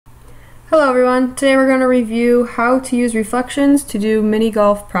Hello everyone, today we're going to review how to use reflections to do mini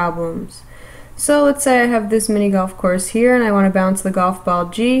golf problems. So let's say I have this mini golf course here and I want to bounce the golf ball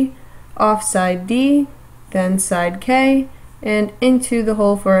G off side D, then side K, and into the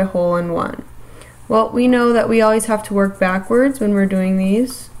hole for a hole-in-one. Well, we know that we always have to work backwards when we're doing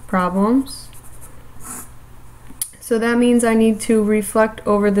these problems. So that means I need to reflect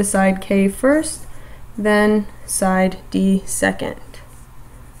over the side K first, then side D second.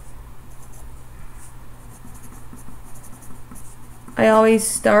 I always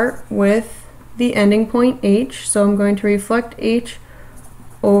start with the ending point H, so I'm going to reflect H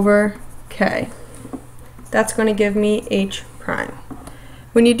over K. That's going to give me H prime.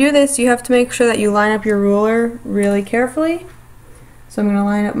 When you do this, you have to make sure that you line up your ruler really carefully. So I'm going to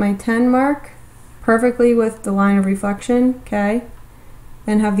line up my 10 mark perfectly with the line of reflection, K,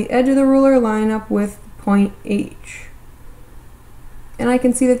 and have the edge of the ruler line up with point H. And I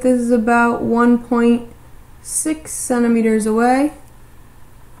can see that this is about 1.6 centimeters away.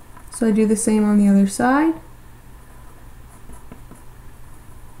 So I do the same on the other side.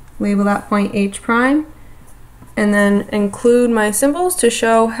 Label that point H prime, and then include my symbols to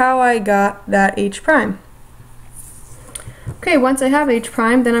show how I got that H prime. Okay, once I have H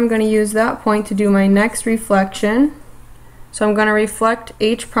prime, then I'm going to use that point to do my next reflection. So I'm going to reflect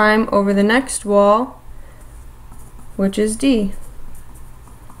H prime over the next wall, which is D.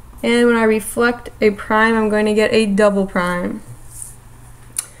 And when I reflect a prime, I'm going to get a double prime.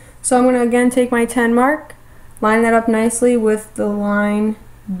 So I'm going to again take my 10 mark, line that up nicely with the line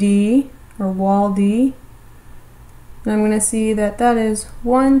D, or wall D. And I'm going to see that that is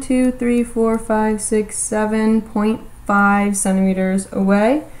 1, 2, 3, 4, 5, 6, 7.5 centimeters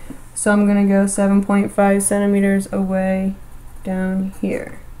away. So I'm going to go 7.5 centimeters away down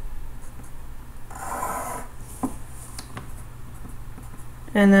here.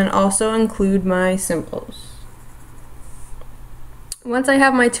 And then also include my symbols. Once I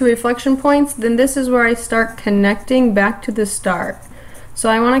have my two reflection points, then this is where I start connecting back to the start. So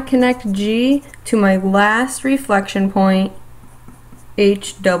I want to connect G to my last reflection point,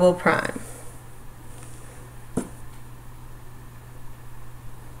 H double prime.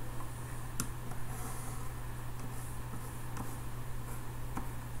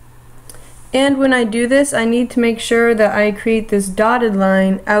 And when I do this, I need to make sure that I create this dotted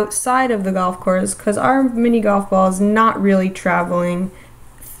line outside of the golf course, because our mini golf ball is not really traveling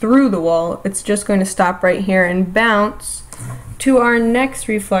through the wall. It's just going to stop right here and bounce to our next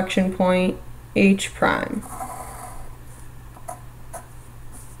reflection point, H prime.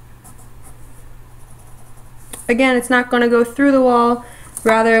 Again, it's not going to go through the wall,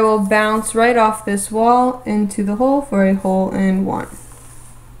 rather it will bounce right off this wall into the hole for a hole-in-one.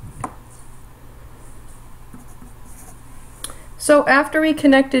 So after we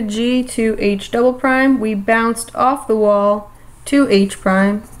connected G to H double prime, we bounced off the wall to H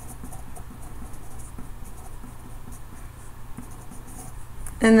prime.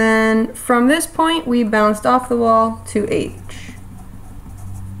 And then from this point, we bounced off the wall to H.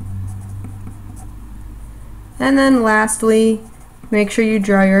 And then lastly, make sure you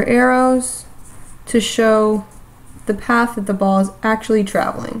draw your arrows to show the path that the ball is actually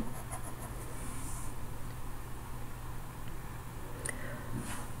traveling.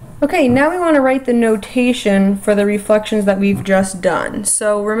 Okay, now we want to write the notation for the reflections that we've just done.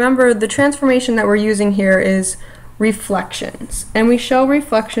 So remember, the transformation that we're using here is reflections. And we show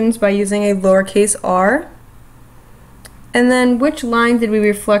reflections by using a lowercase r. And then which line did we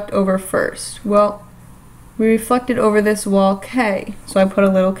reflect over first? Well, we reflected over this wall K, so I put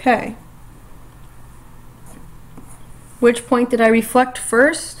a little k. Which point did I reflect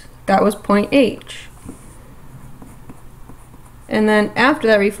first? That was point H. And then after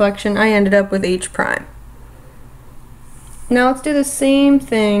that reflection, I ended up with H prime. Now let's do the same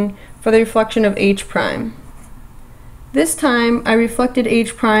thing for the reflection of H prime. This time I reflected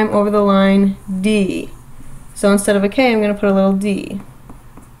H prime over the line D. So instead of a K, I'm going to put a little D.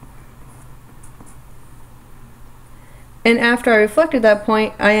 And after I reflected that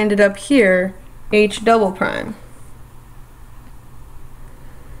point, I ended up here, H double prime.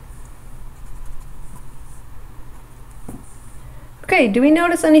 Okay, do we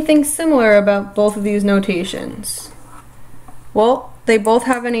notice anything similar about both of these notations? Well, they both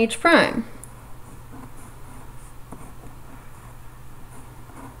have an H prime.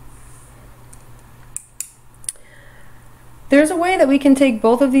 There's a way that we can take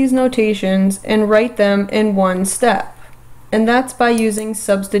both of these notations and write them in one step, and that's by using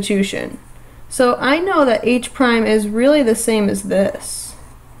substitution. So I know that H prime is really the same as this,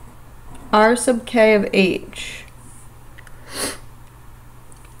 R sub K of H.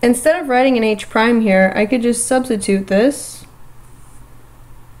 instead of writing an H prime here, I could just substitute this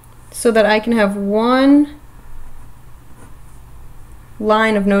so that I can have one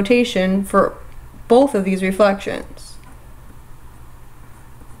line of notation for both of these reflections.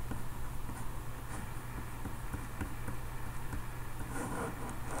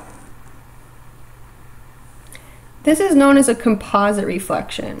 This is known as a composite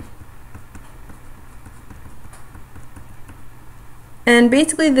reflection. And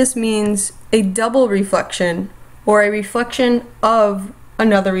basically this means a double reflection, or a reflection of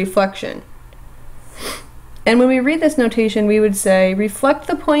another reflection. And when we read this notation, we would say, reflect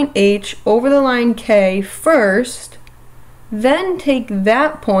the point H over the line K first, then take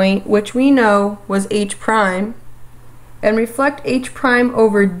that point, which we know was H prime, and reflect H prime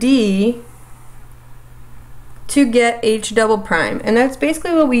over D to get H double prime. And that's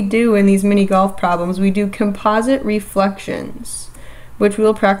basically what we do in these mini golf problems. We do composite reflections, which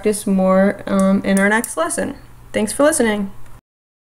we'll practice more in our next lesson. Thanks for listening.